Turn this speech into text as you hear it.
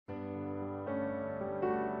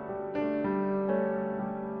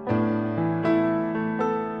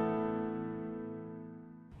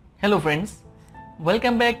Hello friends,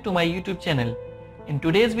 welcome back to my YouTube channel. In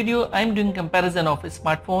today's video I am doing comparison of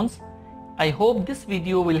smartphones. I hope this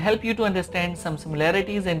video will help you to understand some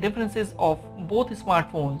similarities and differences of both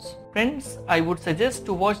smartphones. Friends, I would suggest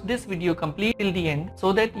to watch this video complete till the end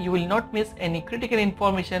so that you will not miss any critical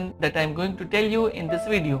information that I am going to tell you in this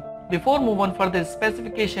video. Before move on further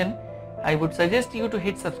specification, I would suggest you to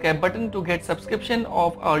hit subscribe button to get subscription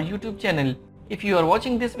of our YouTube channel. If you are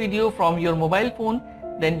watching this video from your mobile phone,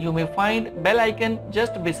 then you may find bell icon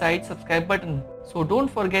just beside subscribe button. So don't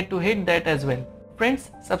forget to hit that as well.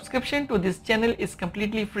 Friends, subscription to this channel is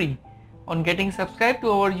completely free. On getting subscribed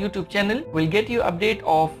to our YouTube channel will get you update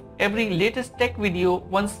of every latest tech video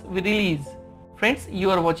once we release. Friends,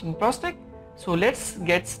 you are watching ProzTech, so let's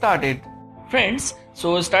get started. Friends,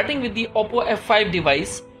 so starting with the Oppo F5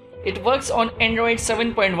 device, it works on Android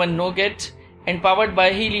 7.1 Nougat and powered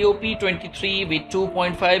by Helio P23 with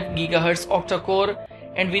 2.5 GHz octa-core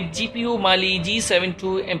and with GPU Mali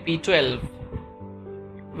G72MP12.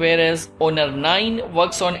 Whereas Honor 9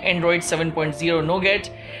 works on Android 7.0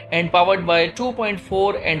 Nougat and powered by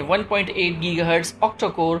 2.4 and 1.8 GHz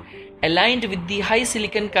octa-core aligned with the high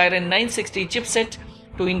silicon Kirin 960 chipset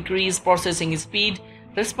to increase processing speed,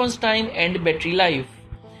 response time and battery life.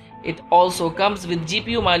 It also comes with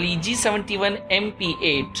GPU Mali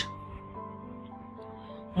G71MP8.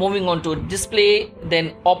 Moving on to display,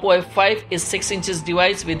 then Oppo F5 is 6 inches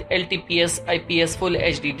device with LTPS IPS Full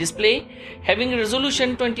HD display having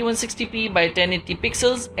resolution 2160p by 1080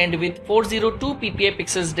 pixels and with 402 ppi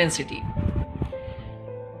pixels density.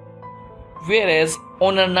 Whereas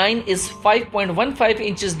Honor 9 is 5.15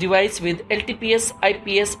 inches device with LTPS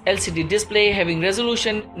IPS LCD display having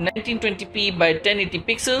resolution 1920p by 1080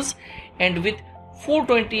 pixels and with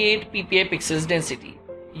 428 ppi pixels density.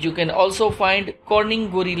 You can also find Corning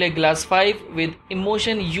Gorilla Glass 5 with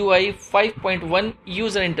Emotion UI 5.1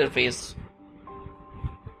 user interface.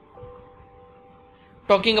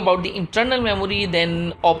 Talking about the internal memory,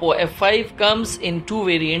 then Oppo F5 comes in two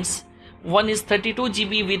variants. One is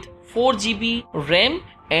 32GB with 4GB RAM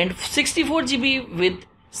and 64GB with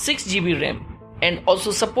 6GB RAM, and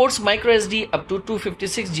also supports microSD up to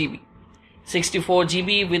 256GB.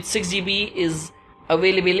 64GB with 6GB is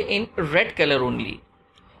available in red color only.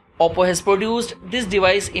 Oppo has produced this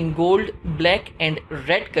device in gold, black and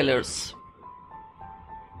red colors.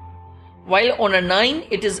 While Honor 9,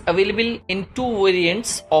 it is available in two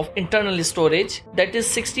variants of internal storage, that is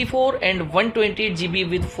 64 and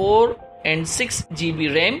 128GB with 4 and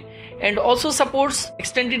 6GB RAM, and also supports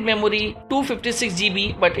extended memory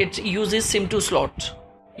 256GB, but it uses SIM2 slot.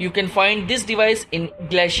 You can find this device in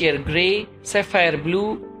Glacier Grey, Sapphire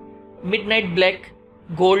Blue, Midnight Black,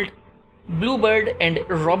 Gold, Bluebird and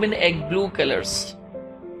Robin Egg Blue colors.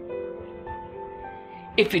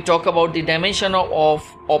 If we talk about the dimension of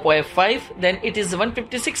Oppo F5, then it is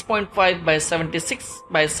 156.5 by 76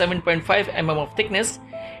 by 7.5 mm of thickness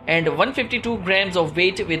and 152 grams of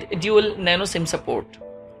weight with dual nano SIM support.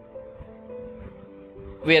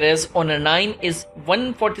 Whereas Honor 9 is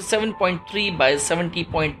 147.3 by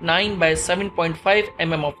 70.9 by 7.5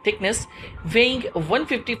 mm of thickness, weighing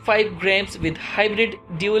 155 grams with hybrid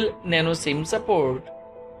dual nano SIM support.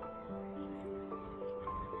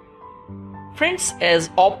 Friends, as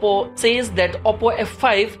Oppo says that Oppo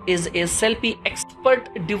F5 is a selfie expert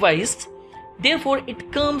device, therefore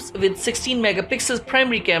it comes with 16 megapixels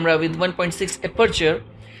primary camera with 1.6 aperture,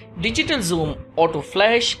 digital zoom, auto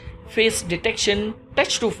flash, face detection,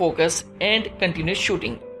 touch to focus and continuous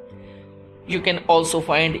shooting. You can also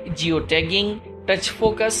find geo-tagging, touch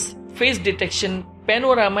focus, face detection,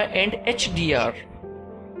 panorama and HDR.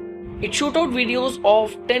 It shoots out videos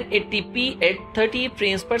of 1080p at 30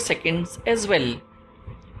 frames per second as well.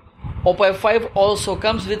 Oppo F5 also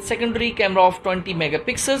comes with secondary camera of 20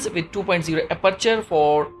 megapixels with 2.0 aperture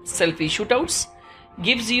for selfie shootouts,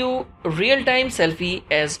 gives you real-time selfie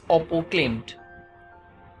as Oppo claimed.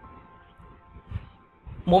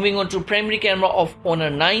 Moving on to primary camera of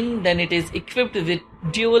Honor 9, then it is equipped with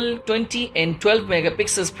dual 20 and 12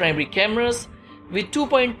 megapixels primary cameras with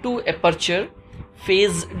 2.2 aperture,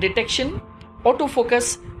 phase detection,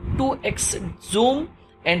 autofocus, 2x zoom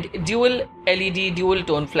and dual LED dual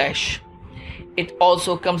tone flash. It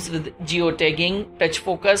also comes with geo-tagging, touch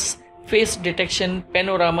focus, face detection,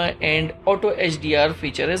 panorama and auto HDR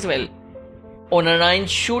feature as well. Honor 9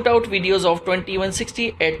 shoot out videos of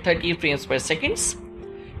 2160 at 30 frames per second.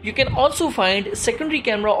 You can also find secondary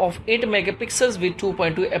camera of 8 megapixels with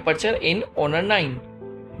 2.2 aperture in Honor 9.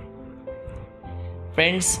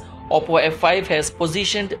 Friends, Oppo F5 has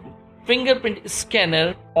positioned fingerprint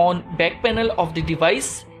scanner on back panel of the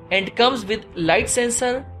device and comes with light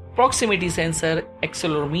sensor, proximity sensor,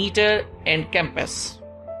 accelerometer and compass.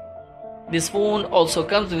 This phone also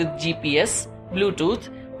comes with GPS, Bluetooth,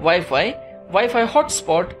 Wi-Fi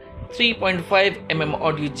hotspot, 3.5 mm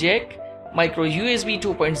audio jack, micro USB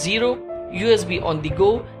 2.0, USB on the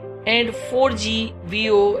go and 4G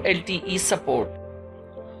VoLTE support.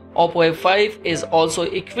 Oppo F5 is also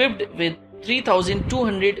equipped with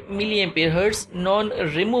 3200 mAh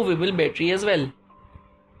non-removable battery as well.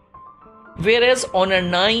 Whereas Honor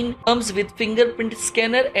 9 comes with fingerprint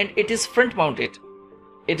scanner and it is front mounted.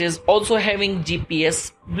 It is also having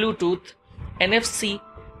GPS, Bluetooth, NFC,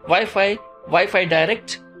 Wi-Fi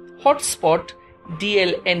direct, hotspot,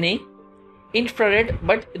 DLNA, infrared,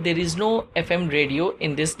 but there is no FM radio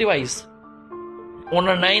in this device.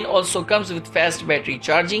 Honor 9 also comes with fast battery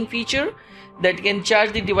charging feature that can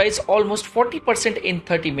charge the device almost 40% in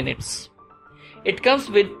 30 minutes. It comes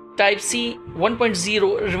with Type-C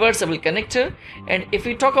 1.0 reversible connector, and if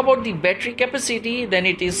we talk about the battery capacity, then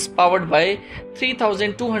it is powered by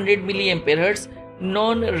 3200 mAh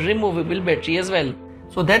non-removable battery as well.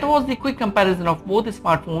 So that was the quick comparison of both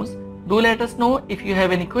smartphones. Do let us know if you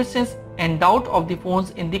have any questions and doubt of the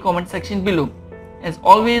phones in the comment section below. As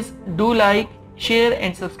always, do like, share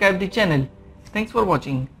and subscribe the channel. Thanks for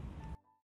watching.